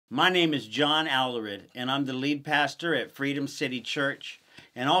My name is John Allered, and I'm the lead pastor at Freedom City Church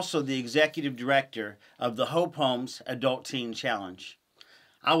and also the executive director of the Hope Homes Adult Teen Challenge.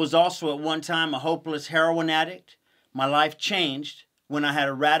 I was also at one time a hopeless heroin addict. My life changed when I had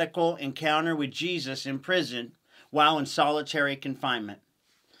a radical encounter with Jesus in prison while in solitary confinement.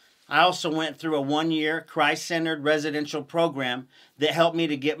 I also went through a one-year Christ-centered residential program that helped me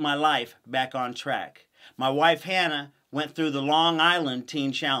to get my life back on track. My wife, Hannah, went through the Long Island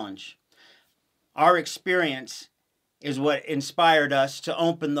Teen Challenge. Our experience is what inspired us to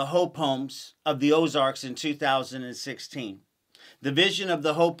open the Hope Homes of the Ozarks in 2016. The vision of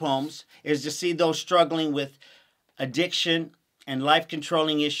the Hope Homes is to see those struggling with addiction and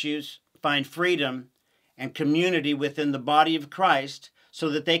life-controlling issues find freedom and community within the body of Christ so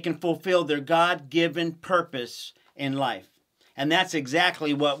that they can fulfill their God-given purpose in life. And that's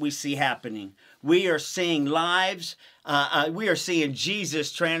exactly what we see happening. We are seeing lives, we are seeing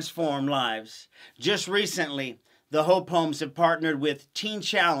Jesus transform lives. Just recently, the Hope Homes have partnered with Teen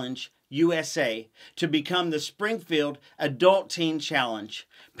Challenge USA to become the Springfield Adult Teen Challenge.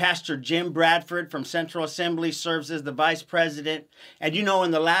 Pastor Jim Bradford from Central Assembly serves as the vice president. And you know,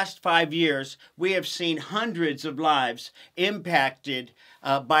 in the last 5 years, we have seen hundreds of lives impacted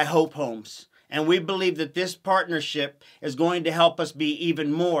by Hope Homes. And we believe that this partnership is going to help us be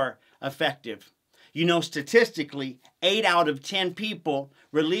even more effective. You know, statistically, 8 out of 10 people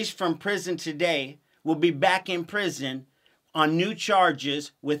released from prison today will be back in prison on new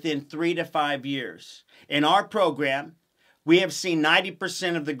charges within 3 to 5 years. In our program, we have seen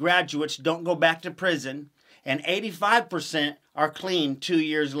 90% of the graduates don't go back to prison, and 85% are clean 2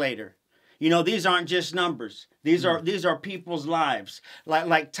 years later. You know, these aren't just numbers. These are people's lives.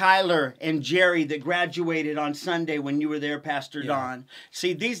 Like Tyler and Jerry that graduated on Sunday when you were there, Pastor Don.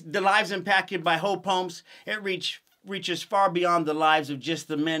 See, the lives impacted by Hope Homes, it reaches far beyond the lives of just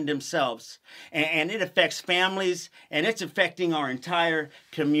the men themselves. And it affects families, and it's affecting our entire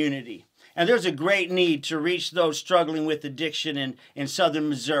community. And there's a great need to reach those struggling with addiction in southern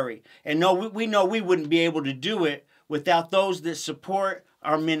Missouri. And no, we know we wouldn't be able to do it without those that support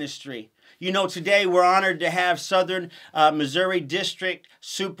our ministry. You know, today we're honored to have Southern Missouri District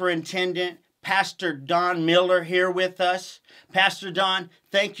Superintendent Pastor Don Miller here with us. Pastor Don,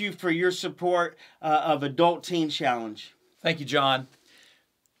 thank you for your support of Adult Teen Challenge. Thank you, John.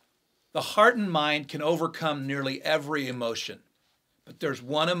 The heart and mind can overcome nearly every emotion, but there's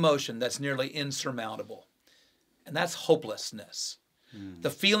one emotion that's nearly insurmountable, and that's hopelessness.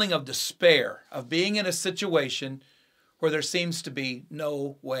 The feeling of despair, of being in a situation where there seems to be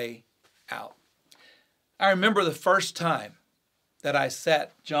no way out. I remember the first time that I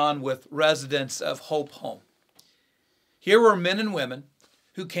sat, John, with residents of Hope Home. Here were men and women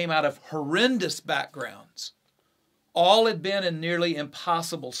who came out of horrendous backgrounds. All had been in nearly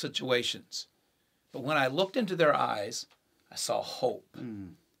impossible situations. But when I looked into their eyes, I saw hope.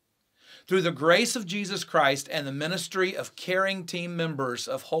 Through the grace of Jesus Christ and the ministry of caring team members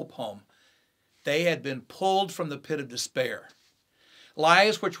of Hope Home, they had been pulled from the pit of despair.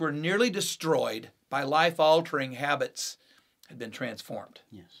 Lives which were nearly destroyed by life-altering habits had been transformed.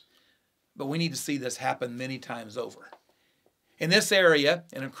 Yes. But we need to see this happen many times over. In this area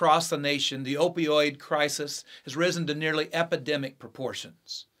and across the nation, the opioid crisis has risen to nearly epidemic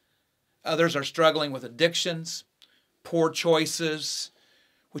proportions. Others are struggling with addictions, poor choices,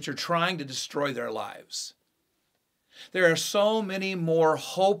 which are trying to destroy their lives. There are so many more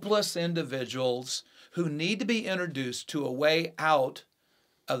hopeless individuals who need to be introduced to a way out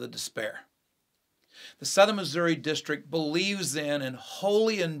of the despair. The Southern Missouri District believes in and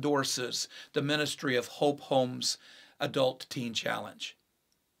wholly endorses the ministry of Hope Homes Adult Teen Challenge.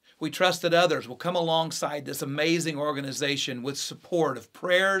 We trust that others will come alongside this amazing organization with support of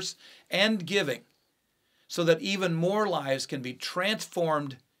prayers and giving so that even more lives can be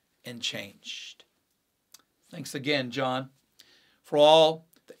transformed and changed. Thanks again, John, for all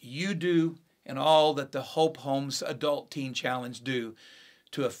that you do and all that the Hope Homes Adult Teen Challenge do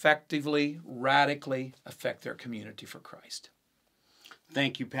to effectively, radically affect their community for Christ.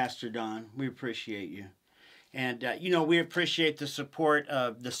 Thank you, Pastor Don. We appreciate you. And, you know, we appreciate the support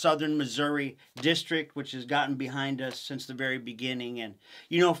of the Southern Missouri District, which has gotten behind us since the very beginning. And,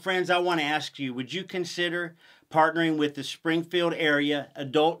 you know, friends, I want to ask you, would you consider partnering with the Springfield Area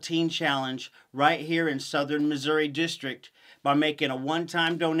Adult Teen Challenge right here in Southern Missouri District by making a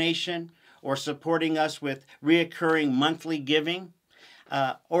one-time donation or supporting us with reoccurring monthly giving?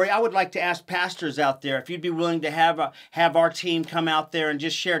 Or I would like to ask pastors out there if you'd be willing to have our team come out there and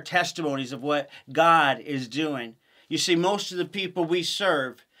just share testimonies of what God is doing. You see, most of the people we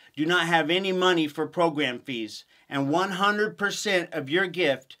serve do not have any money for program fees, and 100% of your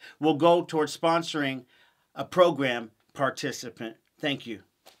gift will go towards sponsoring a program participant. Thank you.